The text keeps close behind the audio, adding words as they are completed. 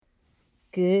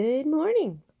Good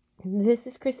morning. This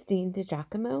is Christine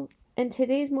DiGiacomo, and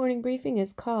today's morning briefing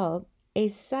is called A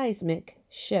Seismic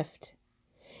Shift.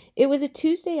 It was a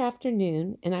Tuesday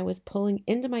afternoon, and I was pulling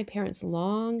into my parents'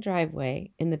 long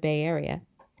driveway in the Bay Area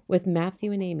with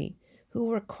Matthew and Amy, who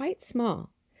were quite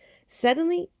small.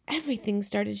 Suddenly, everything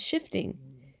started shifting,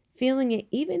 feeling it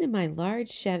even in my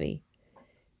large Chevy.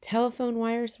 Telephone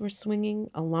wires were swinging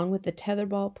along with the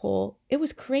tetherball pole. It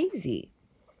was crazy.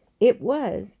 It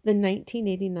was the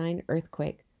 1989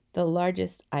 earthquake, the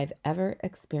largest I've ever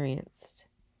experienced.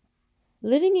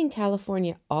 Living in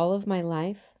California all of my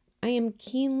life, I am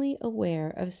keenly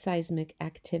aware of seismic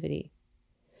activity.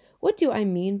 What do I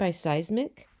mean by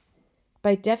seismic?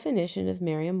 By definition of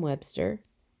Merriam-Webster,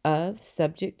 of,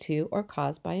 subject to, or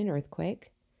caused by an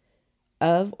earthquake,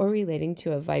 of or relating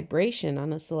to a vibration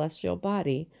on a celestial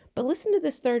body. But listen to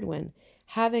this third one,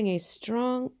 having a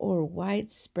strong or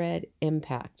widespread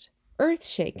impact,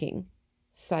 earth-shaking,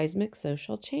 seismic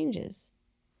social changes.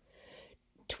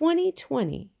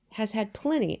 2020 has had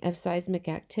plenty of seismic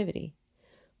activity.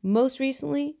 Most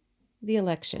recently, the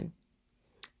election.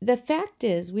 The fact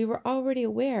is, we were already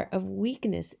aware of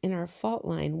weakness in our fault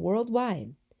line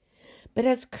worldwide. But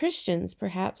as Christians,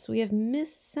 perhaps we have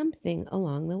missed something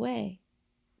along the way.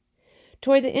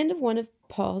 Toward the end of one of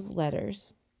Paul's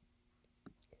letters,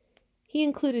 he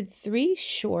included 3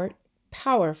 short,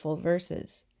 powerful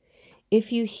verses.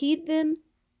 If you heed them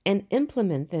and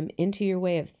implement them into your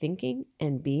way of thinking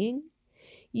and being,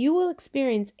 you will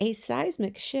experience a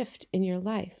seismic shift in your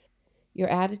life, your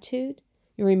attitude,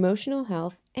 your emotional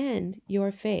health, and your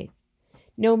faith.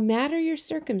 No matter your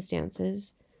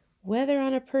circumstances, whether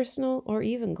on a personal or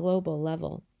even global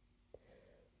level.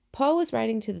 Paul was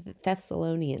writing to the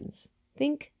Thessalonians.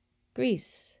 Think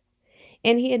Greece.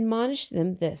 And he admonished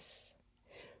them this: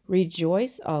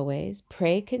 rejoice always,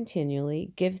 pray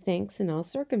continually, give thanks in all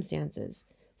circumstances,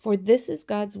 for this is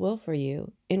God's will for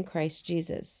you in Christ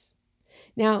Jesus.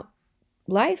 Now,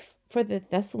 life for the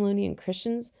Thessalonian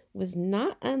Christians was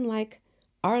not unlike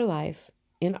our life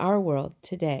in our world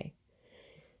today.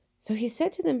 So he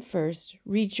said to them first,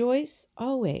 rejoice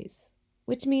always,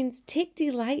 which means take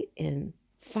delight in,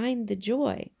 find the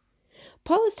joy.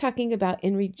 Paul is talking about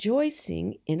in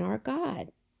rejoicing in our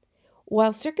God.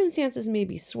 While circumstances may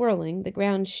be swirling, the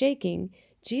ground shaking,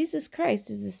 Jesus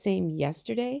Christ is the same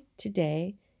yesterday,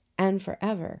 today, and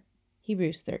forever.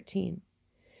 Hebrews 13.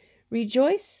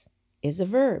 Rejoice is a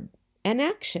verb, an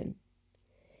action.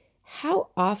 How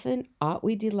often ought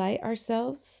we delight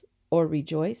ourselves or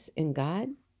rejoice in God,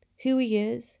 who He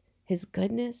is, His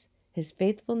goodness, His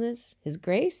faithfulness, His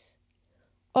grace?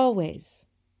 Always.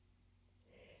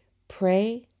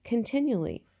 Pray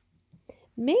continually.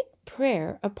 Make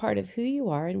prayer a part of who you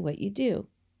are and what you do.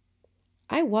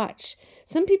 I watch.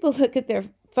 Some people look at their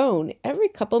phone every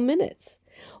couple minutes.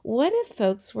 What if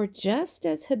folks were just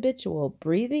as habitual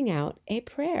breathing out a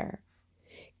prayer,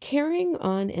 carrying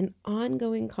on an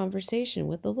ongoing conversation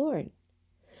with the Lord?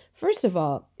 First of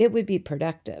all, it would be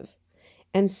productive.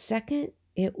 And second,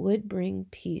 it would bring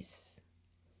peace.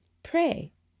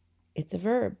 Pray. It's a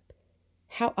verb.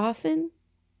 How often?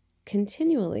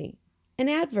 Continually. An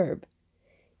adverb.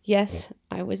 Yes,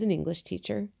 I was an English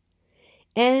teacher.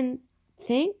 And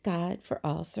thank God for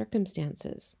all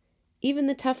circumstances, even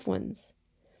the tough ones.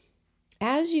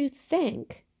 As you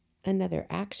thank, another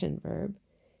action verb,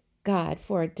 God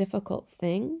for a difficult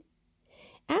thing,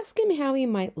 ask Him how He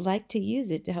might like to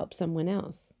use it to help someone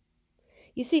else.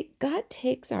 You see, God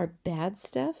takes our bad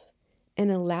stuff and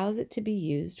allows it to be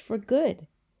used for good.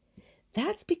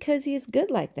 That's because He is good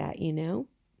like that, you know.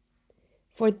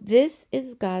 For this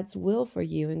is God's will for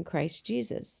you in Christ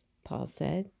Jesus, Paul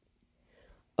said.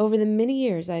 Over the many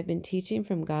years I've been teaching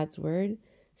from God's Word,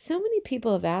 so many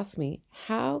people have asked me,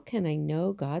 how can I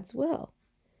know God's will?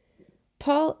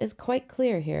 Paul is quite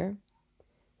clear here.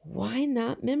 Why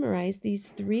not memorize these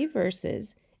 3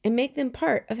 verses and make them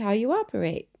part of how you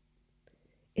operate?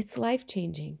 It's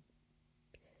life-changing.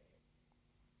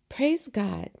 Praise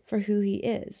God for who He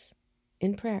is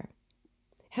in prayer.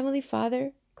 Heavenly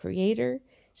Father, Creator,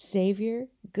 Savior,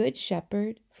 Good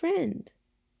Shepherd, Friend.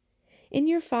 In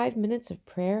your 5 minutes of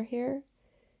prayer here,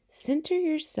 center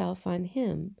yourself on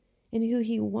Him and who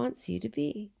He wants you to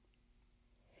be.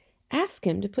 Ask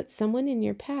Him to put someone in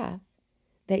your path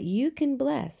that you can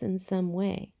bless in some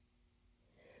way.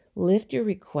 Lift your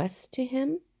requests to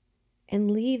Him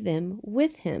and leave them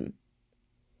with Him.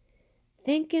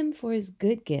 Thank Him for His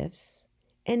good gifts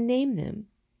and name them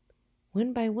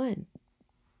one by one.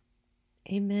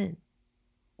 Amen.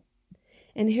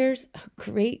 And here's a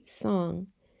great song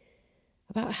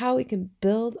about how we can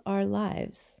build our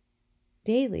lives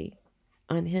daily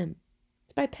on Him.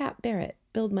 It's by Pat Barrett,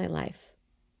 Build My Life.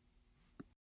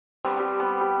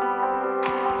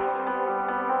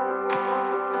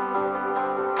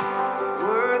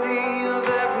 Worthy of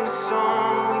every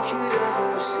song we could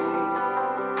ever sing,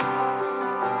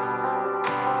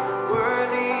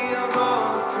 worthy of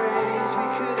all the praise we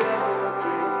could ever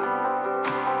bring,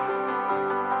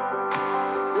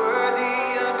 worthy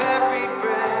of every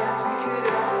breath we could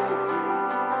ever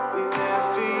breathe. We live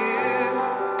for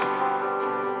you,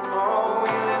 oh,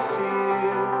 we live for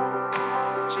you,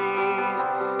 Jesus.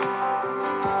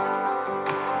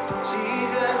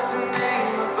 Jesus, the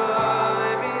name above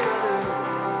every other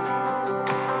name.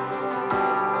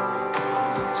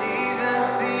 Jesus,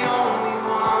 the only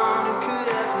one who could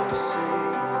ever say,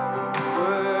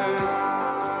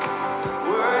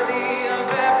 worthy of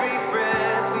every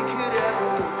breath we could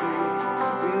ever breathe.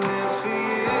 We live for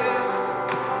you,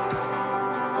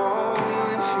 oh, we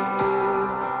live for you.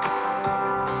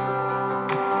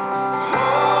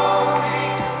 Holy,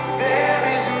 there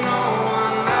is no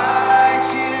one like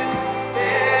you.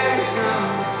 There is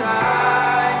none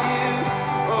beside you.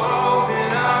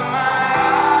 Open up my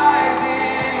eyes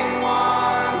in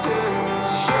wonder and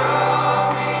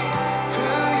show me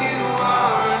who you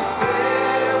are and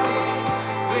fill me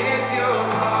with your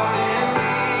heart and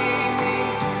lead me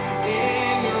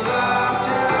in your love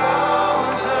to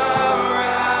those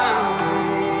around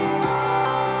me.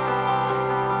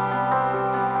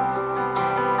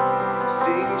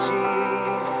 Sing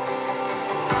Jesus,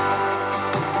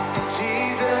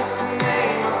 Jesus, the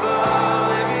name above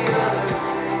every other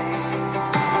name.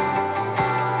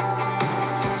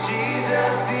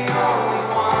 Jesus, the only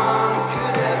one who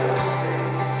could ever say,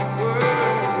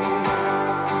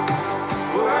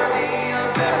 worthy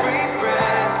of every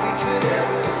breath we could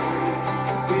ever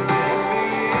breathe. We live for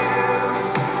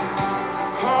you,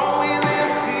 oh, we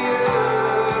live for you.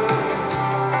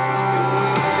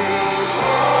 We sing,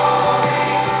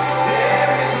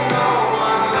 there is no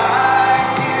one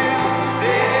like you.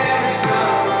 There is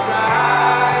none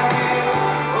beside you.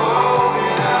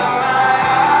 Open up my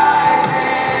eyes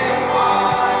in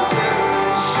wonder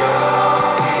and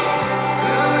show me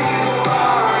who you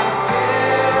are and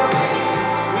fill me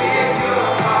with your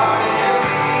heart and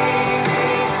lead me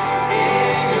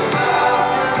in your love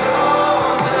to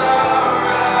those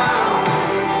around me.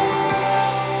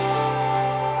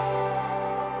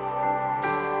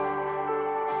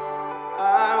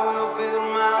 I will build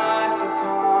my life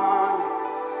upon you.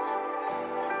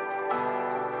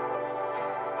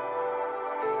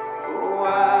 Oh,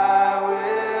 I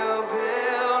will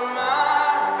build my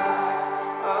life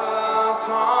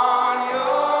upon